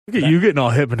Look at you getting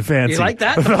all hip and fancy. You like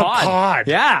that? The pod.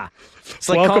 Yeah. It's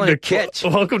like calling it Kitch.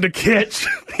 Welcome to Kitch.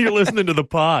 You're listening to the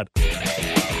pod.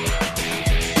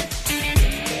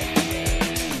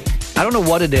 I don't know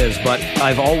what it is, but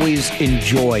I've always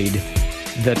enjoyed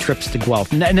the trips to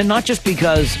Guelph. And not just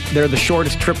because they're the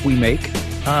shortest trip we make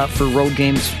for road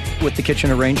games with the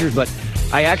Kitchener Rangers, but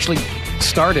I actually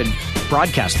started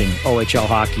broadcasting OHL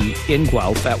hockey in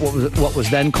Guelph at what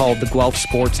was then called the Guelph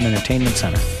Sports and Entertainment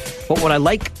Center. But what I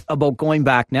like about going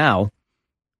back now,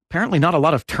 apparently not a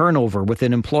lot of turnover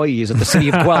within employees at the city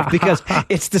of Guelph because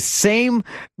it's the same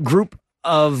group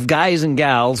of guys and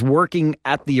gals working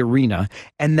at the arena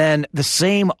and then the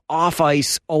same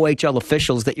off-ice OHL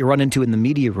officials that you run into in the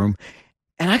media room.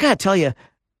 And I got to tell you,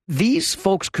 these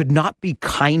folks could not be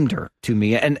kinder to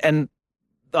me. And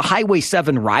the Highway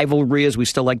 7 rivalry, as we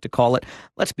still like to call it,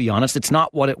 let's be honest, it's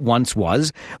not what it once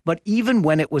was. But even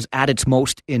when it was at its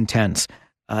most intense,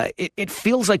 it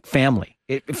feels like family.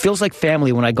 It feels like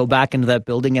family when I go back into that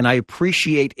building, and I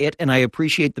appreciate it, and I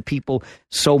appreciate the people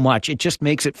so much. It just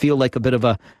makes it feel like a bit of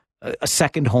a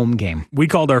second home game. We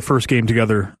called our first game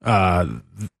together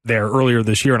there earlier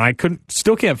this year, and I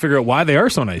still can't figure out why they are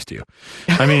so nice to you.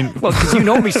 I mean, well, because you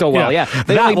know me so well, yeah.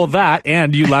 That,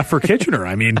 and you left for Kitchener.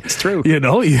 I mean, it's true. You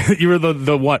know, you were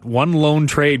the one lone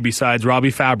trade besides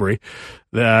Robbie Fabry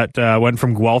that went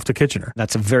from Guelph to Kitchener.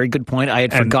 That's a very good point. I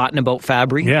had forgotten about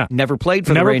Fabry. Yeah. Never played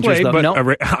for the Rangers, though. But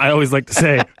no. I always like to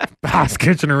say, past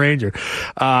Kitchener Ranger.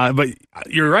 But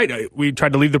you're right. We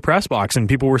tried to leave the press box, and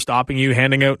people were stopping you,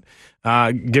 handing out,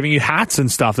 giving you hats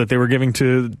and stuff that they were giving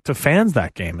to fans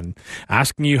that game, and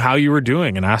asking you how you were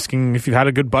doing, and asking if you had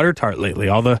a good butter tart lately.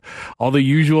 All the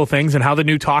usual things, and how the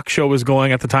new talk show was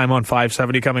going at the time on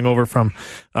 570, coming over from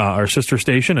our sister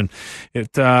station, and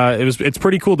it's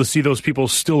pretty cool to see those people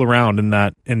still around in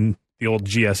the old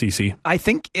GSEC. I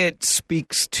think it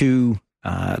speaks to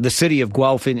the city of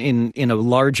Guelph in a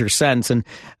larger sense, and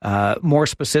more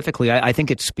specifically, I think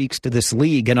it speaks to this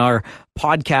league. And our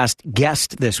podcast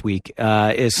guest this week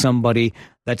is somebody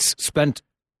that's spent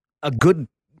a good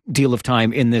deal of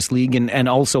time in this league, and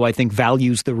also I think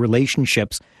values the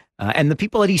relationships and the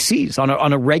people that he sees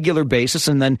on a regular basis,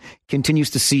 and then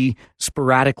continues to see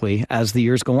sporadically as the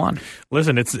years go on.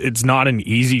 Listen, it's not an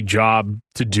easy job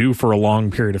to do for a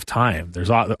long period of time. There's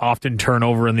often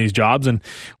turnover in these jobs, and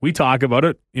we talk about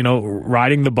it. You know,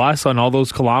 riding the bus on all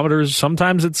those kilometers,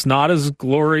 sometimes it's not as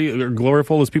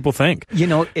gloriful as people think. You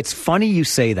know, it's funny you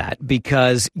say that,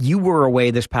 because you were away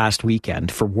this past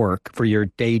weekend for work, for your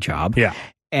day job. Yeah.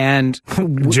 And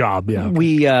we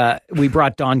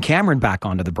brought Don Cameron back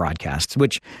onto the broadcasts,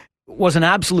 which was an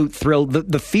absolute thrill.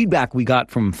 The feedback we got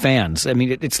from fans, I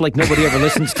mean, it's like nobody ever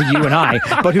listens to you and I,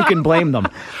 but who can blame them?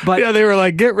 But yeah, they were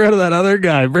like, get rid of that other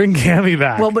guy, bring Cammy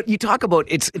back. Well, but you talk about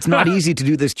it's not easy to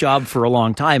do this job for a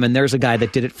long time, and there's a guy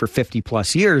that did it for 50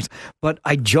 plus years. But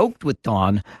I joked with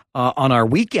Don on our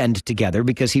weekend together,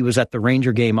 because he was at the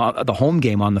Ranger game, the home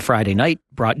game on the Friday night,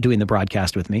 doing the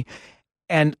broadcast with me.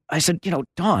 And I said, you know,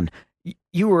 Don,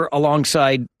 you were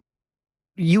alongside,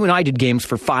 you and I did games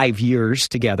for 5 years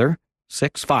together,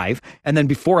 5. And then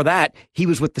before that, he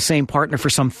was with the same partner for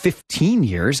some 15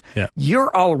 years. Yeah.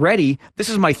 You're already, this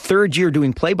is my third year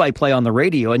doing play-by-play on the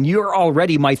radio, and you're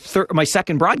already my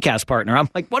second broadcast partner. I'm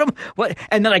like, what?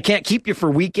 And then I can't keep you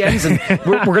for weekends, and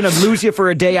we're going to lose you for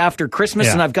a day after Christmas,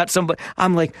 and I've got somebody.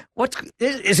 I'm like,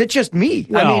 is it just me?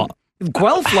 Well, I mean,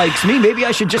 Guelph likes me. Maybe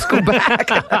I should just go back.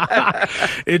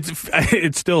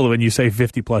 It's still, when you say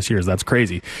 50 plus years, that's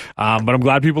crazy. But I'm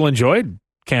glad people enjoyed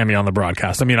Cammy on the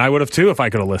broadcast. I mean, I would have too if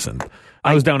I could have listened.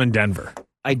 I was down in Denver.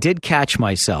 I did catch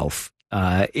myself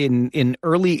in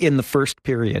early in the first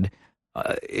period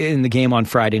in the game on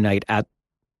Friday night at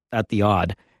the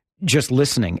Odd, just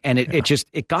listening, and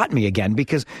it got me again,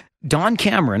 because Don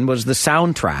Cameron was the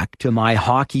soundtrack to my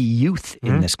hockey youth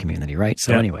in this community, right?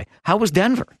 So anyway, how was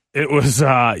Denver? It was,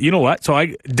 you know what? So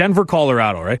Denver,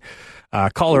 Colorado, right?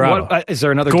 Colorado. Is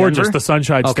there another gorgeous, Denver? the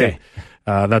Sunshine State.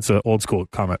 That's an old school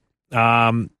comment.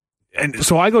 And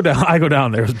so I go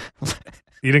down there.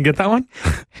 You didn't get that one?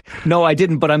 No, I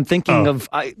didn't, but I'm thinking of,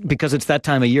 because it's that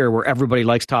time of year where everybody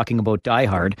likes talking about Die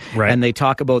Hard, right, and they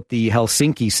talk about the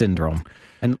Helsinki syndrome.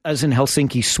 And as in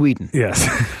Helsinki, Sweden. Yes.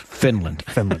 Finland.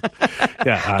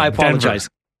 Yeah. I apologize.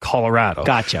 Denver, Colorado.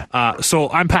 Gotcha. So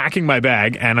I'm packing my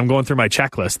bag, and I'm going through my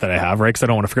checklist that I have, right? Because I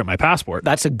don't want to forget my passport.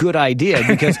 That's a good idea,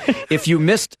 because if you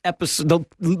missed the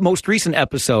most recent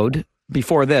episode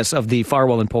before this of the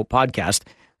Farwell and Pope podcast,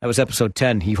 that was episode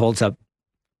 10. He holds up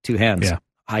 2 hands. Yeah.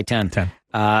 High 10.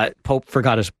 Pope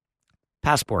forgot his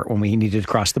passport when we needed to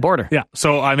cross the border. Yeah.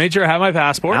 So I made sure I had my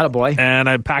passport. Attaboy. And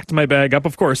I packed my bag up,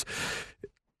 of course.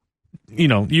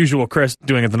 usual Chris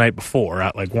doing it the night before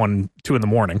at like 1, 2 in the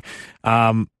morning.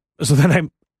 So then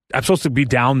I'm supposed to be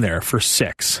down there for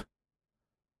 6.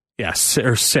 Yes,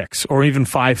 or 6, or even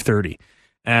 5:30.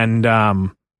 And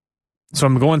so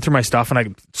I'm going through my stuff,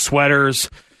 and sweaters.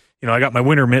 I got my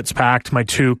winter mitts packed, my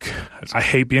toque. I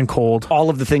hate being cold. All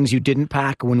of the things you didn't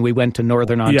pack when we went to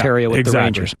Northern Ontario with the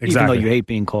Rangers, even though you hate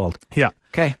being cold. Yeah.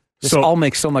 Okay. This all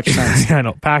makes so much sense. Yeah, I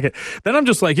know. Pack it. Then I'm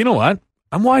just like, you know what?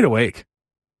 I'm wide awake.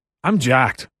 I'm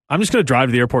jacked. I'm just going to drive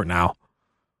to the airport now.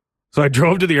 So I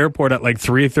drove to the airport at like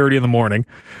 3:30 in the morning,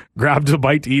 grabbed a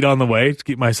bite to eat on the way to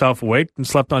keep myself awake, and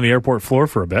slept on the airport floor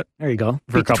for a bit. There you go.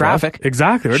 For a couple traffic. Hours.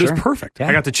 Exactly. It was perfect. Yeah.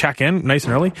 I got to check in nice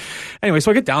and early. Anyway, so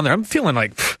I get down there. I'm feeling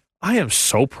like I am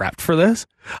so prepped for this.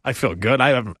 I feel good.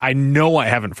 I know I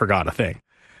haven't forgot a thing.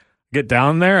 Get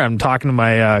down there. I'm talking to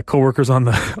my coworkers on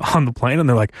the plane, and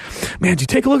they're like, "Man, did you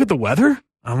take a look at the weather?"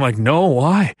 I'm like, "No,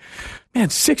 why?" "Man,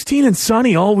 16 and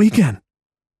sunny all weekend."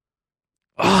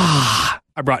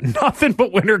 I brought nothing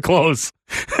but winter clothes,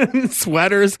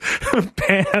 sweaters,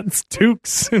 pants,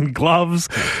 toques, and gloves,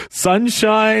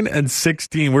 sunshine, and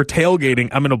 16. We're tailgating.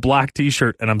 I'm in a black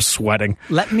T-shirt, and I'm sweating.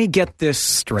 Let me get this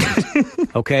straight,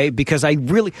 okay? Because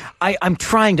I'm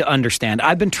trying to understand.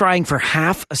 I've been trying for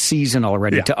half a season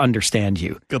already to understand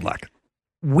you. Good luck.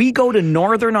 We go to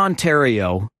Northern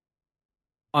Ontario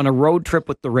on a road trip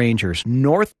with the Rangers.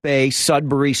 North Bay,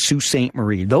 Sudbury, Sault Ste.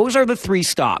 Marie. Those are the 3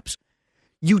 stops.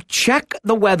 You check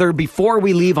the weather before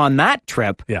we leave on that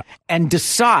trip and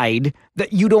decide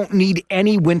that you don't need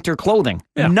any winter clothing.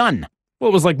 Yeah. None.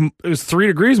 Well, it was 3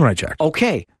 degrees when I checked.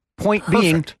 Okay. Point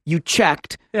being, you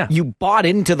checked, you bought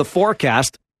into the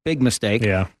forecast, big mistake,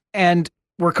 and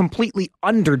were completely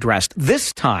underdressed.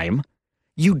 This time,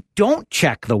 you don't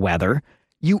check the weather.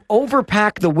 You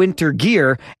overpack the winter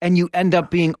gear, and you end up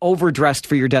being overdressed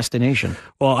for your destination.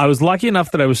 Well, I was lucky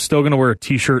enough that I was still going to wear a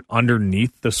T-shirt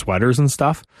underneath the sweaters and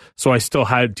stuff, so I still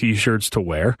had T-shirts to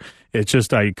wear. It's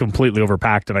just I completely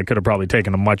overpacked, and I could have probably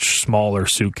taken a much smaller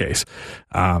suitcase.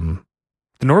 The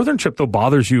northern trip, though,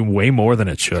 bothers you way more than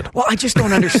it should. Well, I just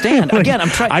don't understand. Again, I'm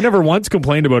trying. I never once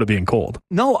complained about it being cold.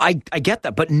 No, I get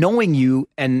that, but knowing you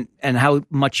and how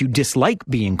much you dislike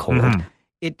being cold,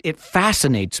 it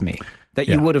fascinates me that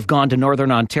you would have gone to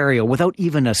Northern Ontario without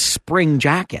even a spring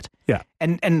jacket. Yeah.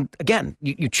 And again,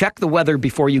 you check the weather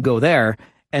before you go there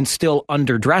and still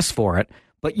underdress for it,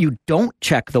 but you don't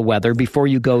check the weather before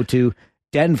you go to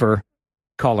Denver,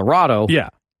 Colorado. Yeah.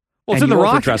 Well, it's in the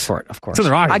Rockies. For it, of course. It's in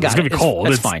the Rockies. It's going to be cold.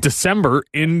 It's fine. December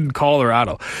in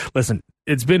Colorado. Listen,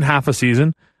 it's been half a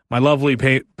season. My lovely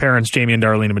parents, Jamie and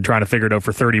Darlene, have been trying to figure it out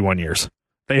for 31 years.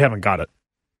 They haven't got it.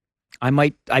 I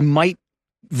might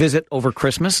visit over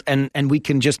Christmas and we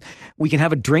can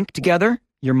have a drink together,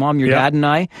 your mom, your dad, and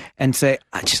I, and say,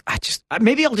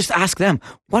 maybe I'll just ask them,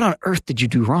 what on earth did you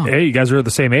do wrong? Hey, you guys are the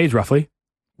same age, roughly.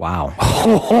 Wow.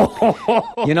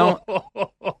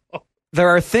 There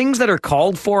are things that are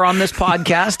called for on this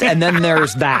podcast, and then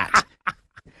there's that.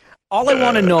 All I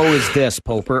want to know is this,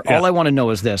 Poper. All I want to know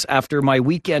is this. After my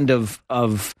weekend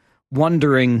of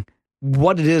wondering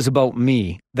what it is about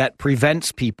me that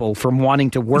prevents people from wanting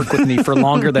to work with me for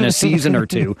longer than a season or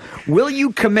two, will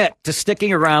you commit to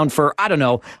sticking around for, I don't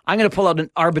know, I'm going to pull out an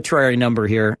arbitrary number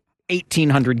here,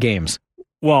 1,800 games?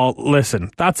 Well, listen,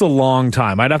 that's a long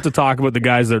time. I'd have to talk about the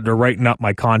guys that are writing up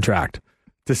my contract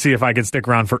to see if I can stick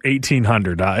around for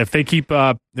 1,800. If they keep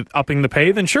upping the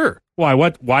pay, then sure. Why?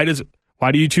 Why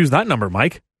do you choose that number,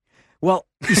 Mike? Well,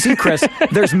 you see, Chris,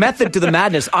 there's method to the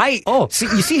madness. You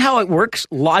see how it works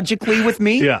logically with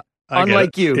me? Yeah.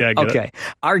 Unlike you. Yeah, okay.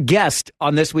 Our guest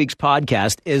on this week's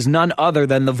podcast is none other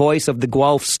than the voice of the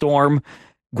Guelph Storm,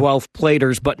 Guelph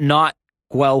Platers, but not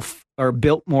Guelph or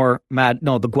Biltmore Mad.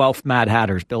 No, the Guelph Mad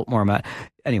Hatters, Biltmore Mad.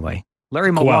 Anyway,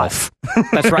 Larry Mellott.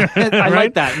 That's right. I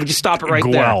like that. We just stop it right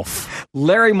Guelph. there.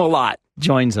 Larry Mellott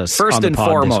joins us. First and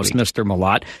foremost, Mr.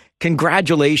 Mellott,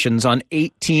 congratulations on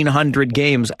 1,800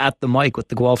 games at the mic with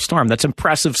the Guelph Storm. That's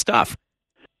impressive stuff.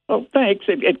 Well, thanks.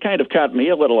 It kind of caught me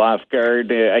a little off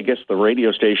guard. I guess the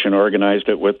radio station organized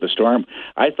it with the Storm.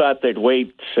 I thought they'd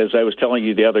wait, as I was telling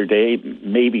you the other day,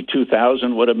 maybe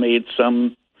 2,000 would have made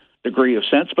some degree of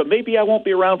sense, but maybe I won't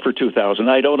be around for 2,000.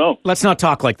 I don't know. Let's not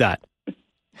talk like that.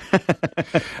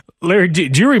 Larry, do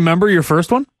you remember your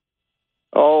first one?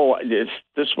 Oh,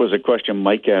 this was a question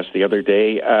Mike asked the other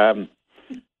day.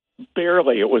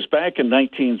 Barely. It was back in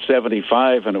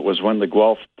 1975, and it was when the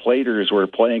Guelph Platers were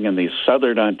playing in the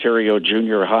Southern Ontario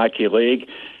Junior Hockey League,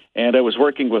 and I was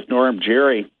working with Norm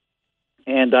Jerry,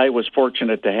 and I was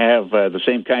fortunate to have the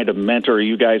same kind of mentor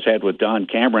you guys had with Don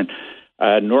Cameron.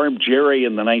 Norm Jerry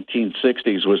in the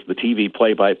 1960s was the TV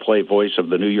play-by-play voice of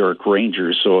the New York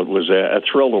Rangers, so it was a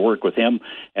thrill to work with him.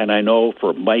 And I know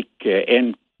for Mike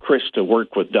and Chris to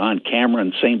work with Don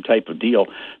Cameron, same type of deal.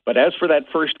 But as for that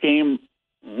first game,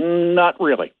 not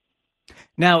really.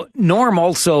 Now, Norm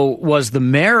also was the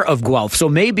mayor of Guelph, so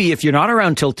maybe if you're not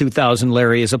around till 2000,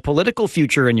 Larry, is a political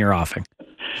future in your offing.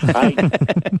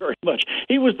 Very much.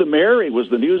 He was the mayor. He was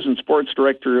the news and sports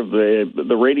director of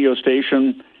the radio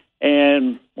station,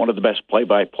 and one of the best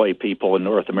play-by-play people in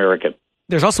North America.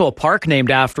 There's also a park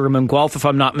named after him in Guelph, if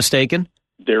I'm not mistaken.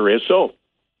 There is so.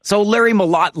 So Larry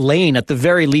Mellott Lane, at the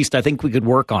very least, I think we could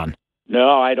work on.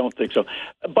 No, I don't think so.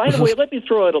 By the way, let me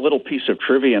throw out a little piece of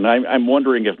trivia, and I'm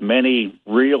wondering if many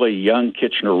really young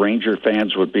Kitchener Ranger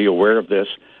fans would be aware of this.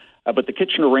 But the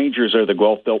Kitchener Rangers are the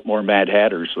Guelph-Biltmore Mad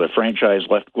Hatters. The franchise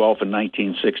left Guelph in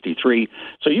 1963.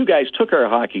 So you guys took our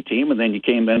hockey team, and then you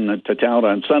came in to town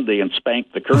on Sunday and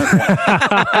spanked the current one.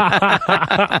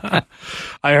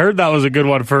 I heard that was a good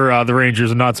one for the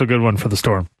Rangers and not so good one for the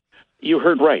Storm. You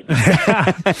heard right.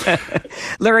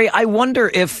 Larry, I wonder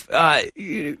if...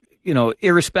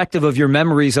 irrespective of your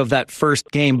memories of that first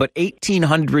game, but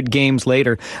 1,800 games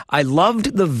later, I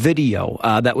loved the video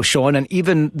that was shown, and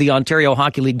even the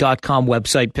OntarioHockeyLeague.com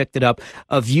website picked it up,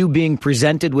 of you being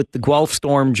presented with the Guelph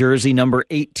Storm jersey number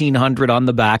 1,800 on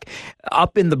the back,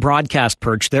 up in the broadcast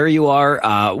perch. There you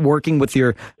are, working with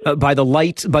your by the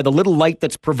little light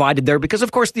that's provided there, because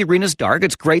of course the arena's dark.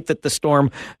 It's great that the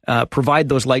Storm provide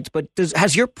those lights, but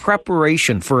has your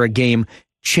preparation for a game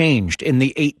changed in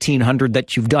the 1,800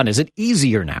 that you've done? Is it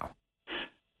easier now?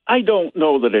 I don't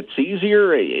know that it's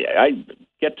easier. I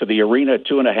get to the arena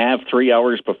 2.5, 3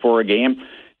 hours before a game,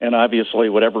 and obviously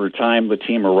whatever time the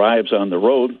team arrives on the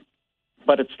road.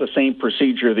 But it's the same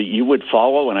procedure that you would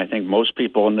follow, and I think most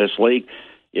people in this league,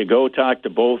 you go talk to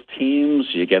both teams,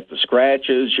 you get the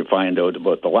scratches, you find out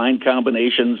about the line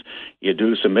combinations, you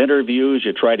do some interviews,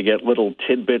 you try to get little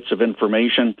tidbits of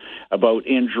information about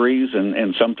injuries,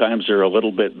 and sometimes they're a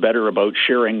little bit better about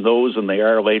sharing those than they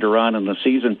are later on in the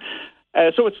season.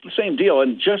 So it's the same deal,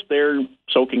 and just there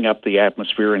soaking up the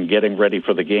atmosphere and getting ready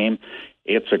for the game.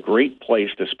 It's a great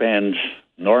place to spend,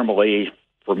 normally,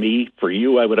 for me, for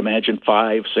you, I would imagine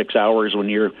 5-6 hours when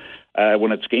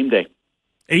it's game day.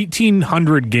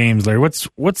 1,800 games, Larry.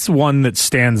 What's one that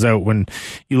stands out when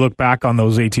you look back on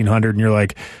those 1,800 and you're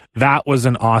like, that was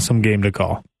an awesome game to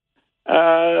call?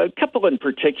 A couple in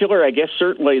particular. I guess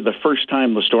certainly the first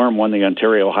time the Storm won the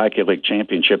Ontario Hockey League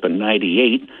Championship in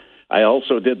 '98. I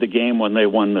also did the game when they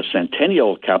won the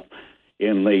Centennial Cup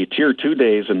in the Tier 2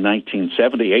 days in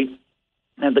 1978.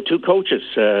 And the two coaches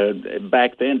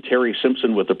back then, Terry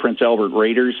Simpson with the Prince Albert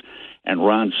Raiders and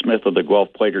Ron Smith of the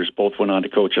Guelph Platers, both went on to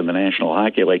coach in the National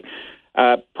Hockey League.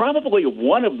 Probably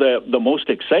one of the most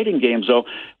exciting games, though,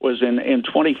 was in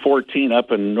 2014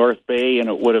 up in North Bay, and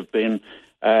it would have been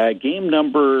game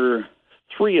number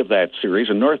 3 of that series.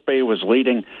 And North Bay was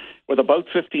leading with about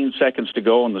 15 seconds to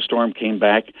go, and the Storm came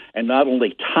back and not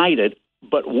only tied it,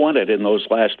 but won it in those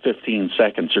last 15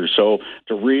 seconds or so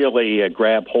to really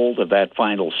grab hold of that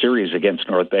final series against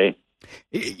North Bay.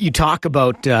 You talk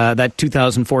about that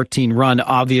 2014 run.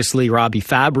 Obviously, Robbie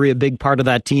Fabry, a big part of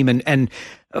that team. And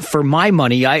for my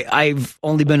money, I've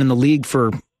only been in the league for,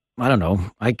 I don't know,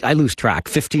 I lose track,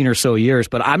 15 or so years.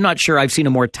 But I'm not sure I've seen a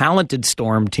more talented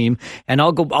Storm team. And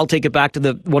I'll take it back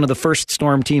to one of the first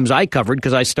Storm teams I covered,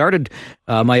 because I started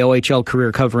my OHL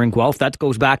career covering Guelph. That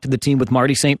goes back to the team with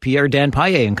Marty St. Pierre, Dan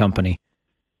Paillet and company.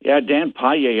 Yeah, Dan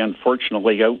Paillet,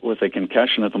 unfortunately, out with a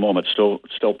concussion at the moment, still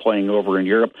playing over in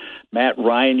Europe. Matt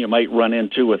Ryan, you might run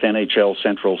into with NHL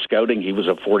Central Scouting. He was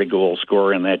a 40-goal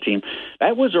scorer in that team.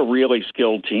 That was a really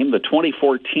skilled team. The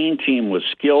 2014 team was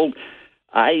skilled.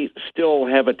 I still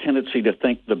have a tendency to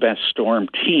think the best Storm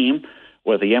team,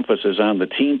 with the emphasis on the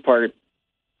team part,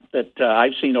 that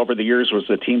I've seen over the years was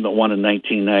the team that won in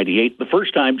 1998. The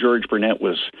first time George Burnett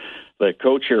was the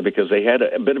coach here, because they had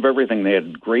a bit of everything. They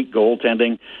had great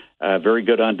goaltending, very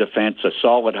good on defense, a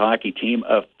solid hockey team,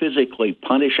 a physically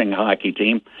punishing hockey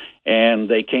team, and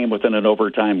they came within an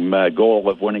overtime goal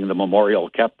of winning the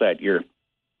Memorial Cup that year.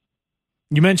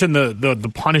 You mentioned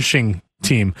the punishing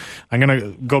team. I'm going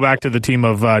to go back to the team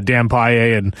of Dan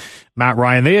Paillet and Matt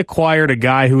Ryan. They acquired a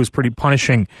guy who was pretty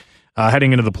punishing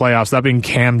heading into the playoffs, that being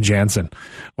Cam Jansen.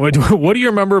 What do you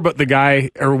remember about the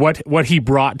guy, or what he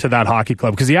brought to that hockey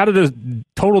club? Because he added a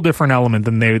total different element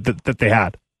than that they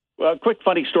had. Well, a quick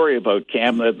funny story about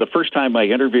Cam. The first time I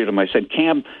interviewed him, I said,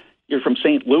 Cam, you're from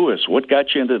St. Louis. What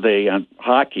got you into the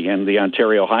hockey and the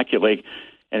Ontario Hockey League?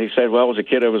 And he said, well, as a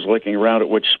kid, I was looking around at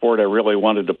which sport I really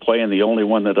wanted to play, and the only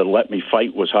one that had let me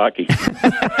fight was hockey.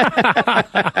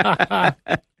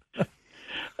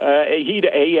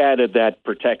 he added that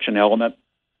protection element.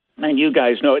 And you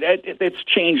guys know it's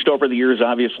changed over the years.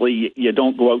 Obviously, you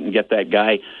don't go out and get that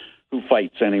guy who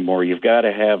fights anymore. You've got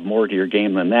to have more to your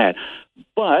game than that.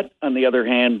 But on the other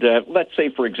hand, let's say,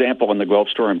 for example, in the Guelph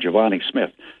Storm, Giovanni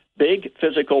Smith, big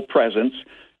physical presence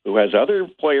who has other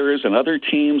players and other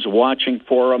teams watching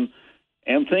for him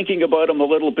and thinking about him a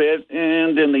little bit,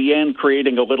 and in the end,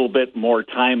 creating a little bit more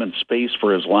time and space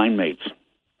for his line mates.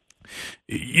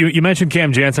 You mentioned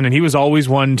Cam Jansen, and he was always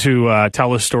one to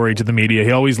tell his story to the media.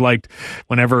 He always liked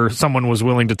whenever someone was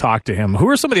willing to talk to him. Who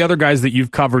are some of the other guys that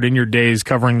you've covered in your days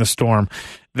covering the Storm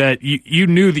that you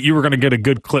knew that you were going to get a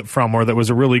good clip from, or that was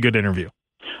a really good interview?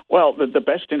 Well, the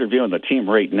best interview on the team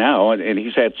right now, and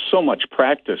he's had so much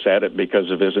practice at it because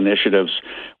of his initiatives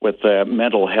with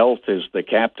mental health, is the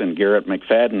captain, Garrett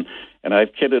McFadden. And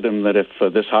I've kidded him that if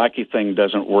this hockey thing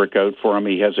doesn't work out for him,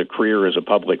 he has a career as a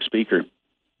public speaker.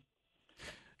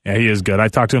 Yeah, he is good. I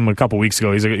talked to him a couple weeks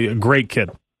ago. He's a great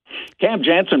kid. Cam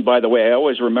Jansen, by the way, I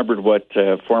always remembered what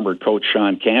former coach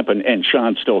Sean Camp, and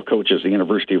Sean still coaches the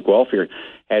University of Guelph here,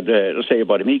 had to say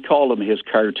about him. He called him his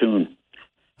cartoon.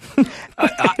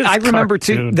 I remember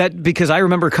too that because I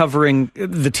remember covering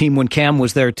the team when Cam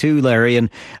was there too, Larry,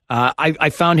 and I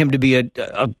found him to be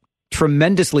a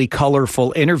tremendously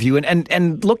colorful interview.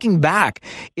 And looking back,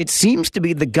 it seems to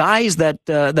be the guys that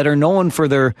are known for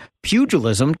their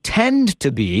pugilism tend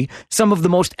to be some of the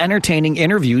most entertaining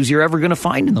interviews you're ever going to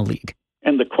find in the league.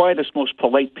 And the quietest, most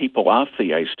polite people off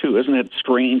the ice, too. Isn't it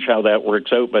strange how that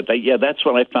works out? But that's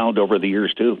what I found over the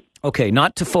years, too. Okay,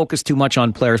 not to focus too much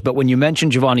on players, but when you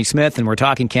mentioned Giovanni Smith and we're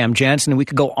talking Cam Jansen, and we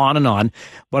could go on,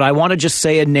 but I want to just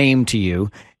say a name to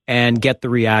you and get the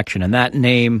reaction, and that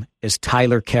name is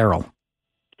Tyler Carroll.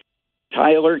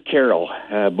 Tyler Carroll.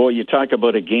 Boy, you talk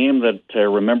about a game that I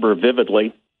remember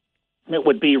vividly. It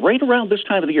would be right around this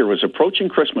time of the year. It was approaching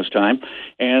Christmas time,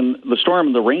 and the Storm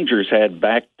and the Rangers had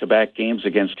back-to-back games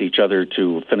against each other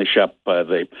to finish up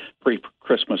the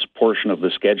pre-Christmas portion of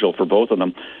the schedule for both of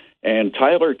them. And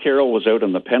Tyler Carroll was out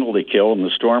on the penalty kill, and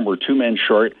the Storm were 2 men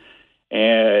short,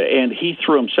 and he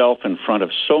threw himself in front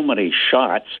of so many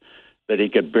shots that he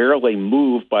could barely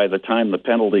move by the time the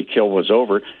penalty kill was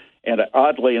over. And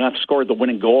oddly enough, scored the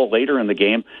winning goal later in the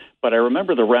game. But I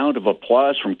remember the round of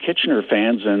applause from Kitchener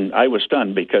fans, and I was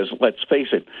stunned because, let's face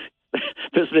it,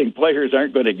 visiting players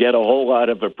aren't going to get a whole lot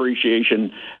of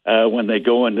appreciation when they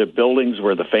go into buildings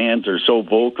where the fans are so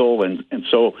vocal and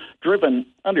so driven,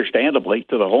 understandably,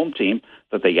 to the home team,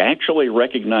 that they actually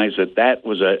recognize that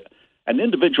was an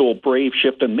individual brave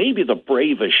shift, and maybe the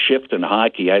bravest shift in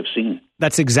hockey I've seen.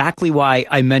 That's exactly why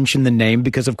I mentioned the name,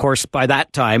 because, of course, by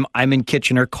that time, I'm in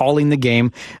Kitchener calling the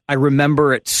game. I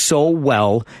remember it so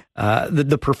well,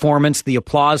 the performance, the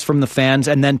applause from the fans,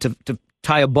 and then to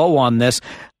tie a bow on this,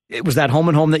 it was that home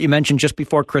and home that you mentioned just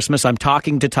before Christmas. I'm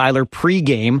talking to Tyler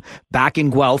pre-game back in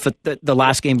Guelph at the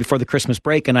last game before the Christmas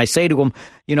break, and I say to him,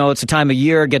 it's a time of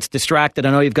year, gets distracted.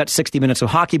 I know you've got 60 minutes of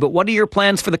hockey, but what are your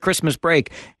plans for the Christmas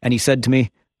break? And he said to me,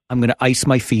 I'm going to ice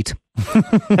my feet.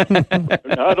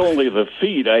 Not only the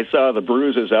feet, I saw the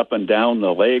bruises up and down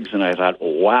the legs, and I thought,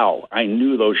 wow, I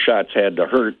knew those shots had to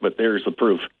hurt, but there's the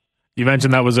proof. You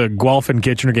mentioned that was a Guelph and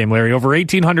Kitchener game, Larry. Over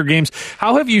 1,800 games,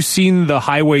 how have you seen the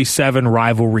Highway 7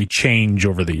 rivalry change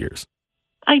over the years?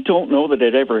 I don't know that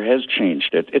it ever has changed.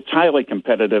 It's highly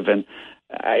competitive, and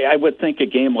I would think a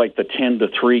game like the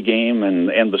 10-3 game,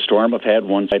 and the Storm have had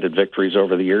one-sided victories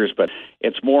over the years, but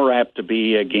it's more apt to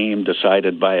be a game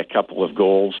decided by a couple of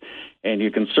goals. And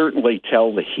you can certainly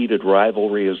tell the heated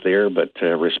rivalry is there, but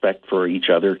respect for each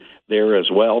other there as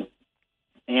well.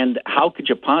 And how could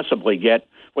you possibly get,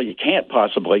 well, you can't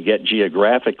possibly get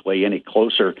geographically any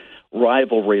closer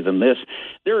rivalry than this.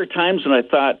 There are times when I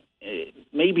thought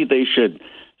maybe they should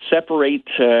separate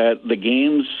the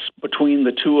games between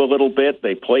the two a little bit.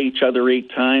 They play each other 8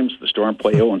 times. The Storm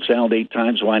play Owen Sound 8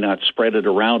 times. Why not spread it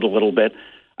around a little bit?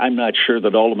 I'm not sure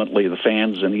that ultimately the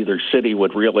fans in either city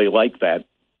would really like that.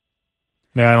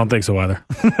 Yeah, I don't think so either.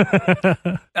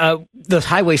 The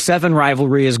Highway 7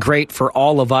 rivalry is great for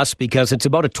all of us because it's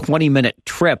about a 20-minute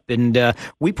trip, and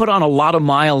we put on a lot of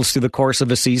miles through the course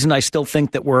of a season. I still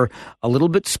think that we're a little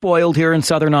bit spoiled here in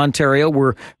Southern Ontario.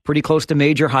 We're pretty close to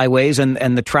major highways, and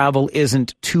the travel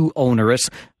isn't too onerous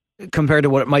compared to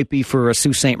what it might be for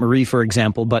Sault Ste. Marie, for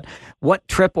example. But what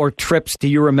trip or trips do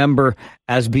you remember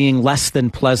as being less than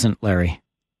pleasant, Larry?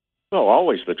 Well,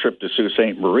 always the trip to Sault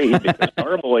Ste. Marie, because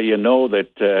normally you know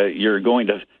that you're going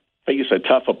to face a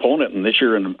tough opponent, and this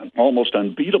year an almost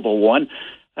unbeatable one,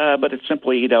 but it's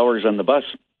simply 8 hours on the bus.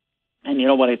 And,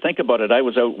 when I think about it, I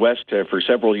was out west for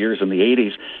several years in the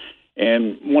 80s,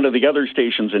 And one of the other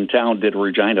stations in town did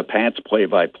Regina Pat's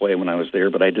play-by-play when I was there,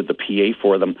 but I did the PA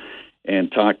for them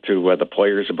and talked to the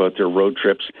players about their road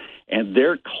trips. And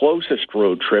their closest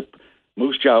road trip,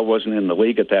 Moose Jaw wasn't in the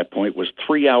league at that point, was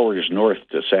 3 hours north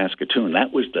to Saskatoon.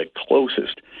 That was the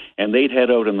closest. And they'd head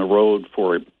out on the road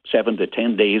for 7 to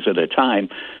 10 days at a time.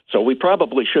 So we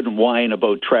probably shouldn't whine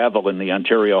about travel in the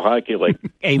Ontario Hockey League.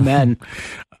 Amen.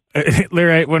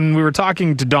 Larry, when we were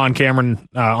talking to Don Cameron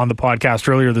on the podcast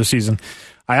earlier this season,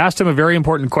 I asked him a very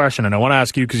important question, and I want to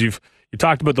ask you because you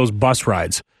talked about those bus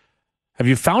rides. Have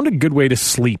you found a good way to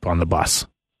sleep on the bus?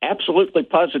 Absolutely,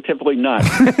 positively not.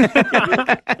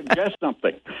 Suggest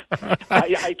something.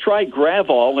 I try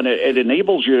Gravol, and it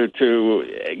enables you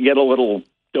to get a little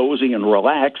dozy and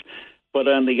relax. But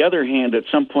on the other hand, at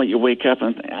some point you wake up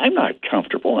and I'm not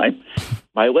comfortable.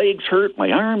 My legs hurt,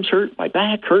 my arms hurt, my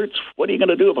back hurts. What are you going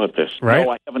to do about this? Right?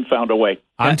 No, I haven't found a way.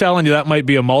 I'm telling you, that might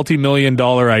be a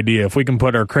multi-million-dollar idea if we can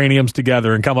put our craniums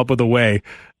together and come up with a way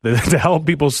to help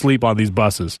people sleep on these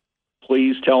buses.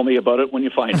 Please tell me about it when you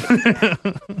find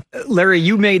it. Larry,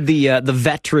 you made the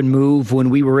veteran move when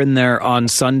we were in there on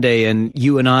Sunday, and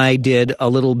you and I did a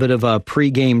little bit of a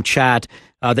pregame chat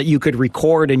that you could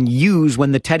record and use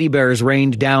when the Teddy Bears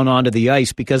rained down onto the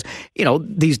ice because, you know,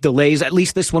 these delays, at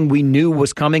least this one we knew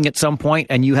was coming at some point,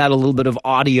 and you had a little bit of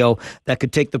audio that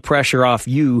could take the pressure off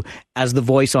you as the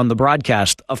voice on the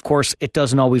broadcast. Of course, it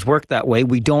doesn't always work that way.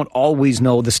 We don't always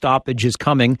know the stoppage is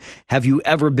coming. Have you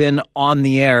ever been on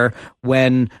the air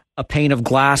when a pane of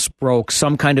glass broke,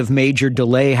 some kind of major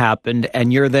delay happened,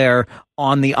 and you're there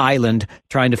on the island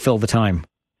trying to fill the time?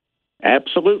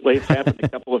 Absolutely. It's happened a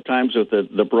couple of times with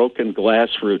the broken glass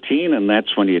routine, and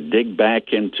that's when you dig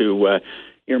back into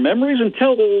your memories and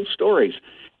tell old stories.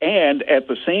 And at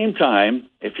the same time,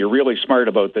 if you're really smart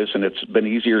about this, and it's been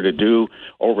easier to do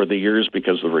over the years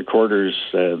because the recorders,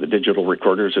 the digital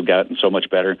recorders have gotten so much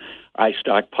better, I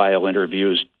stockpile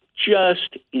interviews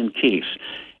just in case.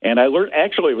 And I learned,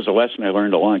 actually, it was a lesson I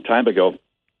learned a long time ago.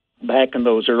 Back in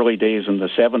those early days in the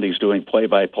 70s doing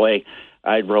play-by-play,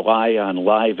 I'd rely on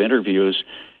live interviews,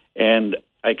 and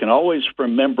I can always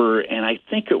remember, and I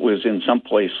think it was in some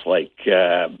place like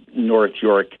North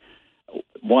York,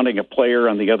 wanting a player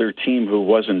on the other team who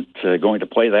wasn't going to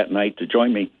play that night to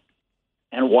join me,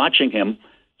 and watching him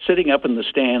sitting up in the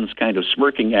stands kind of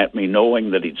smirking at me, knowing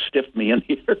that he'd stiffed me in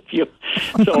the interview.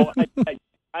 So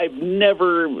I've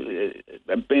never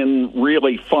been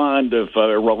really fond of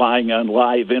relying on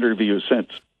live interviews since.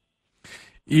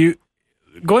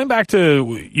 Going back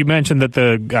to, you mentioned that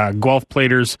the Guelph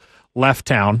Platers left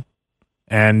town,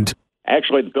 and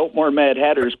actually the Biltmore Mad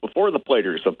Hatters before the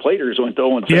Platers. The Platers went to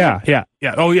Owen Sound. Yeah.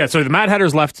 Oh, yeah. So the Mad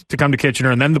Hatters left to come to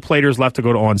Kitchener, and then the Platers left to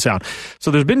go to Owen Sound.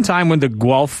 So there's been time when the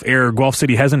Guelph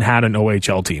City hasn't had an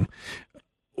OHL team.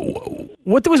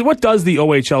 What does the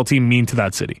OHL team mean to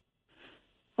that city?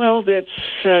 Well, it's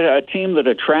a team that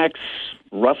attracts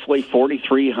roughly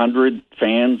 4,300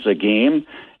 fans a game.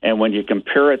 And when you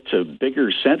compare it to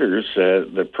bigger centers,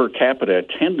 the per capita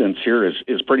attendance here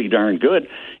is pretty darn good.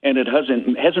 And it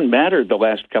hasn't mattered the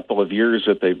last couple of years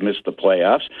that they've missed the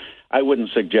playoffs. I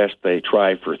wouldn't suggest they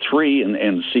try for 3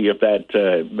 and see if that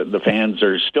the fans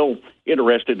are still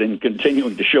interested in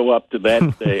continuing to show up to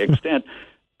that extent.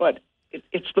 But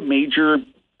it's a major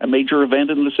event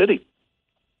in the city.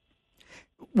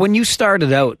 When you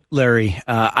started out, Larry,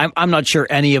 I'm not sure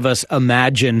any of us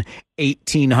imagine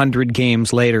 1,800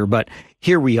 games later, but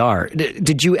here we are.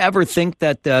 Did you ever think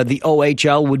that the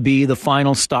OHL would be the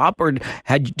final stop, or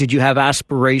did you have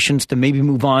aspirations to maybe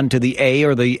move on to the A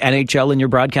or the NHL in your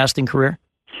broadcasting career?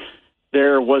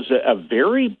 There was a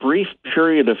very brief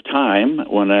period of time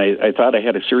when I thought I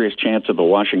had a serious chance of the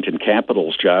Washington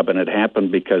Capitals job, and it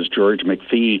happened because George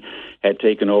McPhee had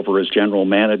taken over as general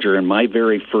manager. In my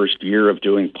very first year of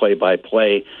doing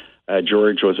play-by-play,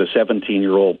 George was a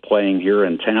 17-year-old playing here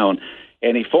in town,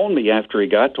 and he phoned me after he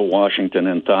got to Washington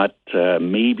and thought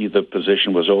maybe the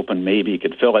position was open, maybe he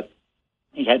could fill it.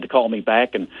 He had to call me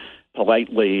back and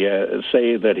politely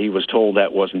say that he was told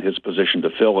that wasn't his position to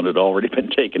fill and had already been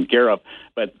taken care of.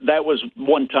 But that was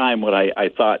one time when I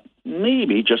thought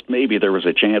maybe, just maybe, there was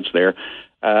a chance there.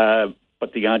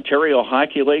 But the Ontario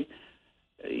Hockey League,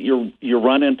 you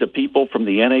run into people from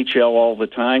the NHL all the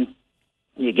time.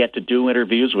 You get to do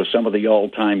interviews with some of the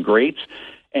all-time greats,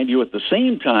 and you at the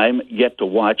same time get to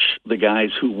watch the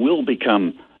guys who will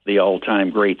become the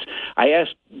all-time greats. I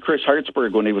asked Chris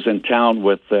Hartsburg when he was in town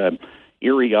with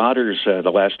Erie Otters the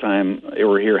last time they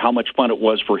were here how much fun it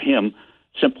was for him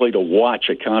simply to watch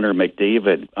a Connor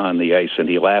McDavid on the ice, and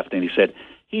he laughed and he said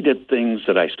he did things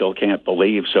that I still can't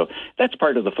believe. So that's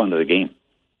part of the fun of the game.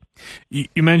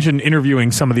 You mentioned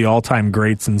interviewing some of the all-time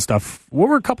greats and stuff. What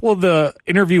were a couple of the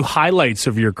interview highlights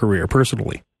of your career,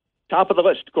 personally? Top of the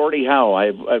list, Gordie Howe.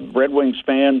 I'm a Red Wings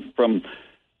fan from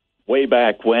way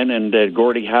back when, and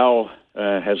Gordie Howe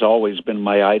has always been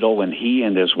my idol, and he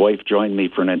and his wife joined me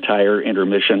for an entire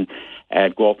intermission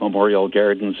at Guelph Memorial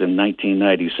Gardens in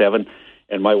 1997.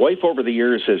 And my wife over the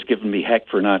years has given me heck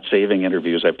for not saving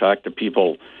interviews. I've talked to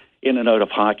people in and out of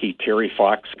hockey. Terry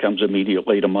Fox comes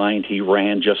immediately to mind. He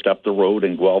ran just up the road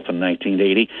in Guelph in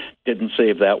 1980. Didn't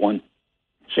save that one.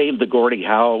 Saved the Gordie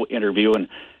Howe interview, and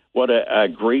what a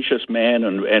gracious man,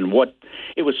 and what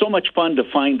it was so much fun to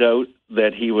find out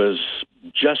that he was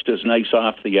just as nice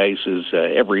off the ice as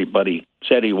everybody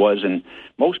said he was, and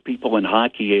most people in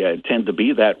hockey tend to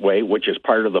be that way, which is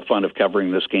part of the fun of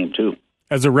covering this game too.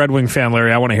 As a Red Wing fan,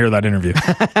 Larry, I want to hear that interview.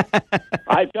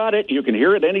 I've got it. You can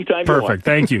hear it anytime you want. Perfect.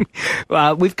 Thank you.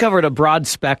 We've covered a broad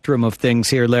spectrum of things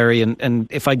here, Larry, and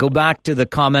if I go back to the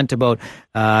comment about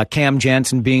Cam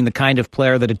Janssen being the kind of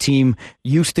player that a team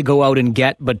used to go out and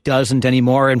get but doesn't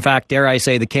anymore. In fact, dare I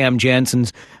say the Cam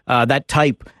Janssens, that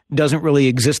type doesn't really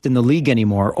exist in the league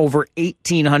anymore. Over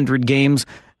 1,800 games.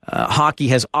 Hockey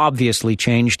has obviously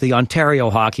changed. The Ontario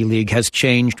Hockey League has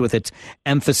changed with its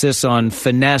emphasis on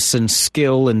finesse and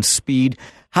skill and speed.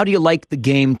 How do you like the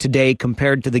game today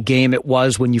compared to the game it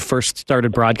was when you first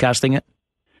started broadcasting it?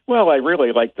 Well, I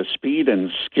really like the speed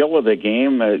and skill of the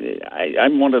game.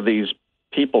 I'm one of these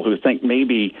people who think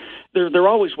maybe there are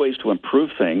always ways to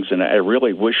improve things, and I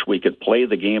really wish we could play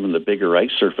the game in the bigger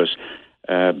ice surface.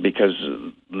 Because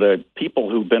the people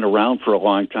who've been around for a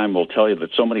long time will tell you that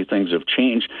so many things have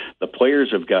changed. The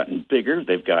players have gotten bigger.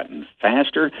 They've gotten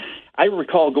faster. I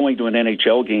recall going to an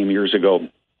NHL game years ago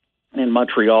in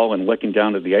Montreal and looking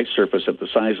down at the ice surface at the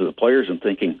size of the players and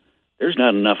thinking, there's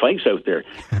not enough ice out there.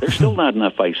 There's still not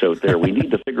enough ice out there. We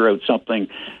need to figure out something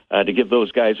to give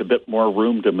those guys a bit more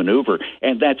room to maneuver.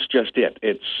 And that's just it.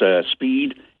 It's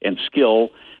speed and skill.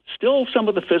 Still some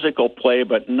of the physical play,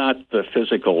 but not the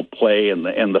physical play and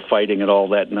the fighting and all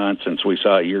that nonsense we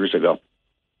saw years ago.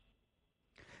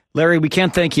 Larry, we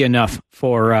can't thank you enough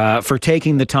for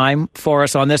taking the time for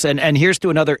us on this. And here's to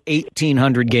another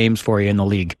 1,800 games for you in the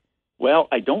league. Well,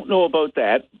 I don't know about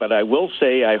that, but I will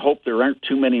say I hope there aren't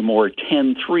too many more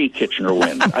 10-3 Kitchener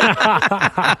wins.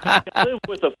 I live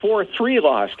with a 4-3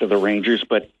 loss to the Rangers,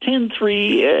 but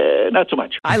 10-3, not so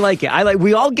much. I like it.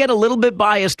 We all get a little bit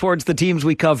biased towards the teams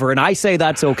we cover, and I say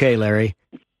that's okay, Larry.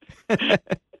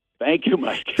 Thank you,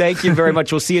 Mike. Thank you very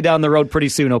much. We'll see you down the road pretty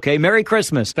soon, okay? Merry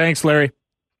Christmas. Thanks, Larry.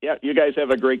 Yeah, you guys have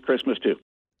a great Christmas, too.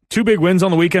 2 big wins on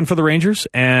the weekend for the Rangers,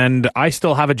 and I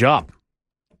still have a job.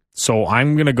 So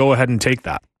I'm going to go ahead and take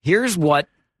that. Here's what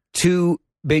 2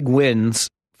 big wins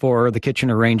for the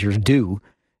Kitchener Rangers do.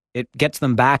 It gets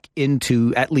them back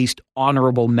into at least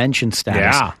honorable mention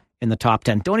status in the top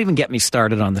 10. Don't even get me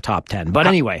started on the top 10. But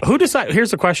anyway. Who decided?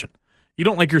 Here's the question. You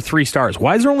don't like your 3 stars.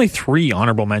 Why is there only 3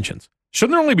 honorable mentions?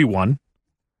 Shouldn't there only be 1?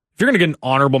 If you're going to get an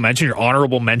honorable mention, you're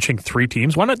honorable mentioning 3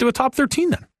 teams. Why not do a top 13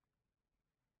 then?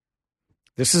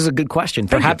 This is a good question.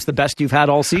 Perhaps the best you've had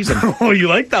all season. Oh, you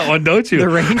like that one, don't you? The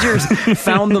Rangers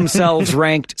found themselves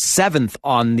ranked 7th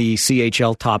on the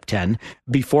CHL top 10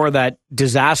 before that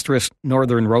disastrous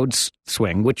Northern Roads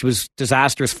swing, which was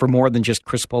disastrous for more than just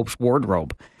Chris Pope's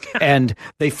wardrobe. And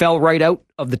they fell right out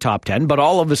of the top 10. But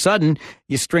all of a sudden,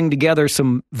 you string together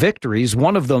some victories,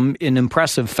 one of them in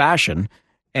impressive fashion,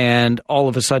 and all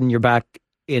of a sudden you're back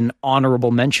in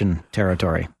honorable mention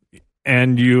territory.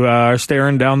 And you are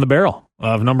staring down the barrel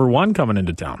of number 1 coming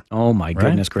into town. Oh, my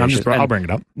goodness gracious. I'll bring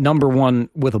it up. Number 1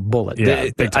 with a bullet. Yeah,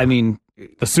 I mean,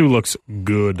 the Sioux looks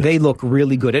good. They look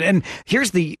really good. And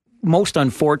here's the most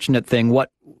unfortunate thing,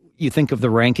 what you think of the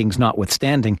rankings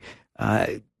notwithstanding. WHL,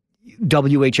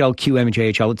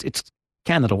 QMJHL, it's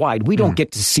Canada-wide. We don't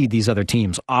get to see these other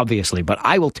teams, obviously, but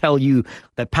I will tell you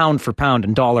that pound for pound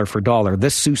and dollar for dollar,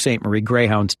 this Sault Ste. Marie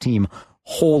Greyhounds team,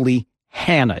 holy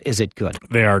Hannah, is it good.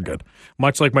 They are good.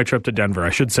 Much like my trip to Denver,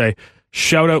 I should say,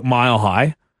 shout out Mile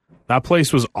High. That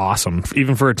place was awesome,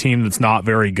 even for a team that's not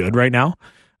very good right now.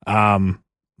 The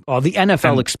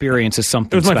NFL experience is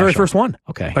something special. It was my very first one.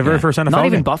 Okay. My very first NFL Not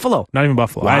even game. Buffalo? Not even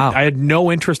Buffalo. Wow. I had no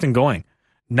interest in going.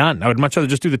 None. I would much rather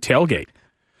just do the tailgate.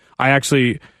 I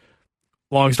actually,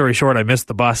 long story short, I missed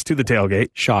the bus to the tailgate.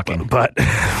 Shocking. But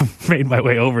made my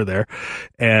way over there.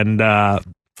 And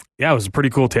it was a pretty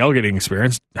cool tailgating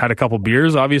experience. Had a couple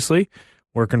beers, obviously,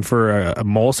 working for a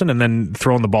Molson, and then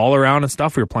throwing the ball around and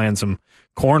stuff. We were playing some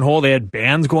cornhole. They had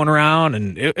bands going around,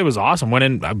 and it was awesome. Went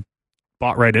in, I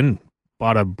bought right in,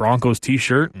 bought a Broncos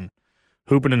t-shirt, and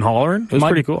hooping and hollering. It was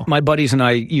pretty cool. My buddies and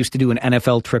I used to do an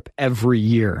NFL trip every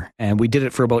year, and we did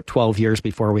it for about 12 years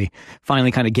before we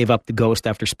finally kind of gave up the ghost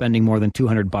after spending more than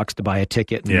 $200 to buy a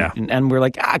ticket. And we're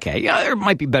like, okay, there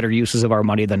might be better uses of our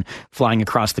money than flying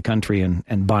across the country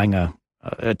and buying a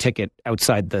ticket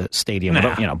outside the stadium.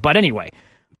 But anyway.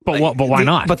 But why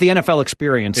not? But the NFL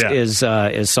experience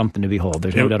is something to behold.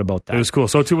 There's no doubt about that. It was cool.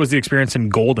 So too was the experience in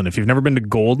Golden. If you've never been to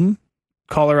Golden,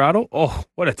 Colorado, oh,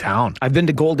 what a town. I've been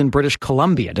to Golden, British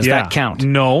Columbia. Does that count?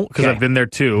 No, because I've been there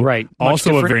too. Right.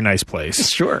 Also a very nice place.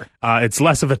 Sure. It's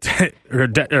less of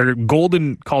a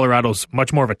Golden, Colorado's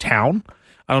much more of a town.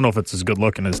 I don't know if it's as good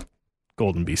looking as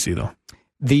Golden, BC, though.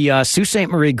 The Sault Ste.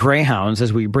 Marie Greyhounds,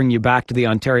 as we bring you back to the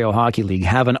Ontario Hockey League,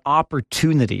 have an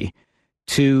opportunity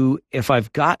to, if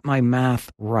I've got my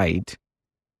math right,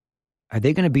 are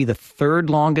they going to be the third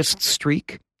longest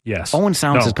streak? Yes. Owen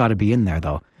Sounds has got to be in there,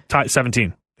 though.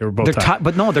 17. They were both tied.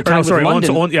 But no, they're tied with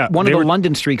London. One of the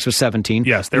London streaks was 17.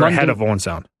 Yes, they were ahead of Owen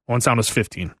Sound. Owen Sound was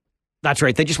 15. That's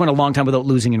right. They just went a long time without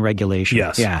losing in regulation.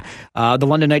 Yes. Yeah. The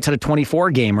London Knights had a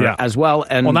 24-gamer as well.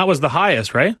 And that was the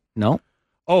highest, right? No.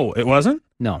 Oh, it wasn't?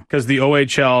 No. Because the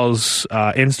OHL's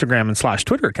Instagram and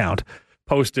 /Twitter account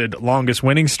posted longest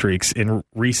winning streaks in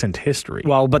recent history.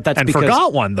 Well, but that's because...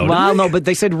 forgot one, though, Well, no, but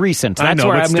they said recent. That's I know,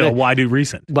 where but still, why do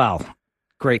recent? Well...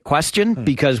 Great question,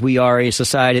 because we are a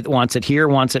society that wants it here,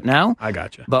 wants it now. I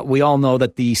gotcha. But we all know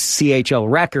that the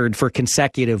CHL record for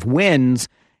consecutive wins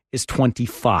is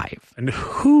 25. And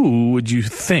who would you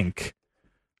think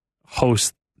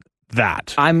hosts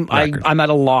that I'm at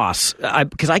a loss,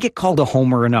 because I get called a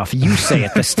homer enough. You say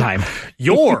it this time.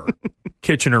 Your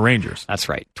Kitchener Rangers. That's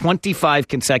right. 25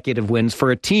 consecutive wins for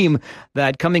a team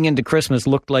that coming into Christmas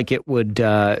looked like it would...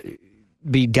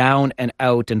 be down and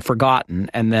out and forgotten,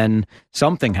 and then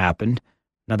something happened.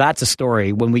 Now that's a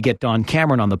story. When we get Don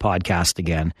Cameron on the podcast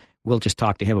again, we'll just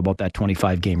talk to him about that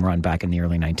 25-game run back in the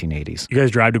early 1980s. You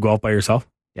guys drive to Guelph by yourself?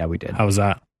 Yeah, we did. How was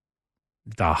that?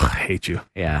 Oh, I hate you.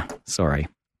 Yeah, sorry.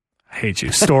 I hate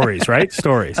you. Stories, right?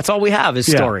 Stories. That's all we have is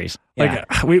stories. Yeah.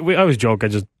 Like we always joke.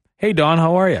 Hey Don,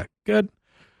 how are you? Good.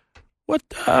 What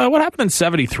happened in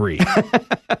 '73?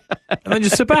 And then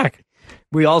just sit back.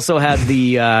 We also had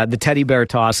the teddy bear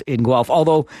toss in Guelph,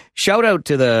 although shout out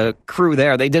to the crew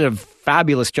there. They did a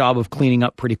fabulous job of cleaning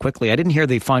up pretty quickly. I didn't hear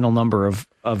the final number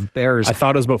of bears. I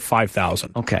thought it was about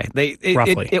 5,000. Okay.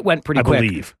 Roughly. It went pretty quick. I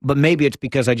believe. But maybe it's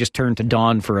because I just turned to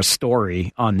Don for a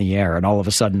story on the air, and all of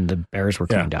a sudden the bears were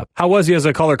cleaned up. How was he as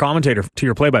a color commentator to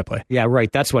your play-by-play? Yeah, right.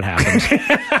 That's what happened.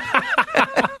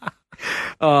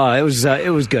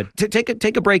 It was good.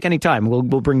 Take a break anytime. We'll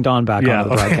bring Don back onto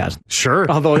the broadcast. Sure.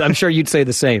 Although I'm sure you'd say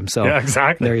the same. So yeah,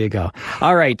 exactly. There you go.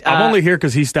 All right. I'm only here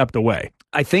because he stepped away.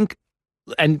 I think,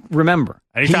 and remember,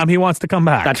 anytime he wants to come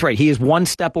back. That's right. He is one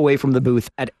step away from the booth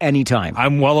at any time.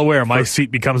 I'm well aware my seat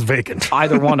becomes vacant.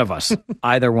 Either one of us.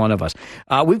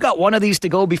 We've got one of these to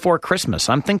go before Christmas.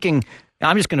 I'm thinking,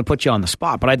 I'm just going to put you on the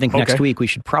spot, but I think next week we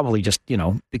should probably just,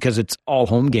 because it's all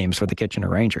home games for the Kitchener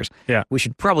Rangers. Yeah. We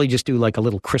should probably just do like a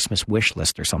little Christmas wish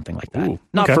list or something like that. Ooh,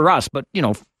 Not for us, but,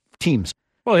 teams.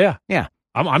 Well, yeah. Yeah.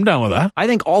 I'm down with that. I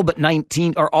think all but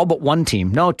 19, or all but one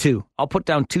team. No, two. I'll put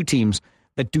down two teams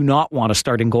that do not want a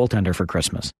starting goaltender for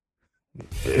Christmas.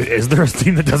 Is there a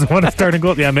team that doesn't want to start in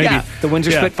goal? Yeah, maybe. Yeah, the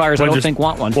Windsor Spitfires, I don't think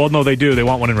want one. Well, no, they do. They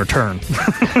want one in return.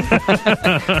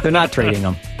 They're not trading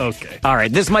them. Okay. All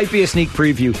right. This might be a sneak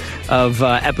preview of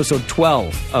episode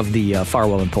 12 of the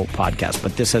Farwell and Pope podcast,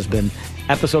 but this has been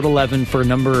episode 11 for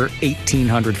number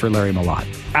 1800 for Larry Mellott.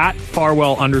 At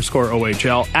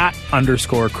Farwell_OHL,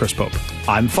 @ Chris Pope.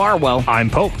 I'm Farwell. I'm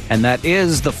Pope. And that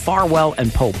is the Farwell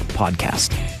and Pope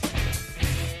podcast.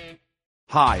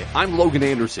 Hi, I'm Logan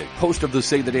Anderson, host of the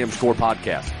Say the Damn Score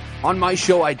podcast. On my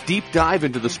show, I deep dive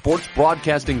into the sports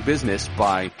broadcasting business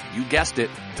by, you guessed it,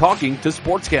 talking to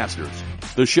sportscasters.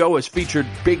 The show has featured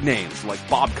big names like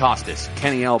Bob Costas,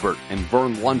 Kenny Albert, and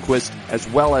Vern Lundquist, as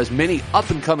well as many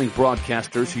up-and-coming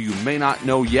broadcasters who you may not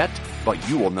know yet, but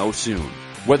you will know soon.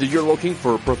 Whether you're looking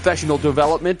for professional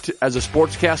development as a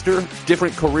sportscaster,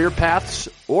 different career paths,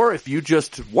 or if you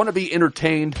just want to be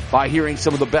entertained by hearing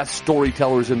some of the best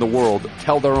storytellers in the world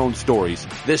tell their own stories,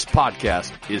 this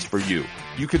podcast is for you.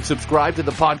 You can subscribe to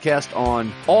the podcast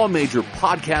on all major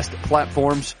podcast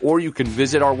platforms, or you can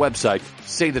visit our website,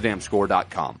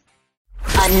 saythedamnscore.com.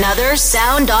 Another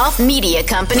Sound Off Media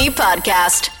Company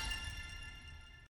podcast.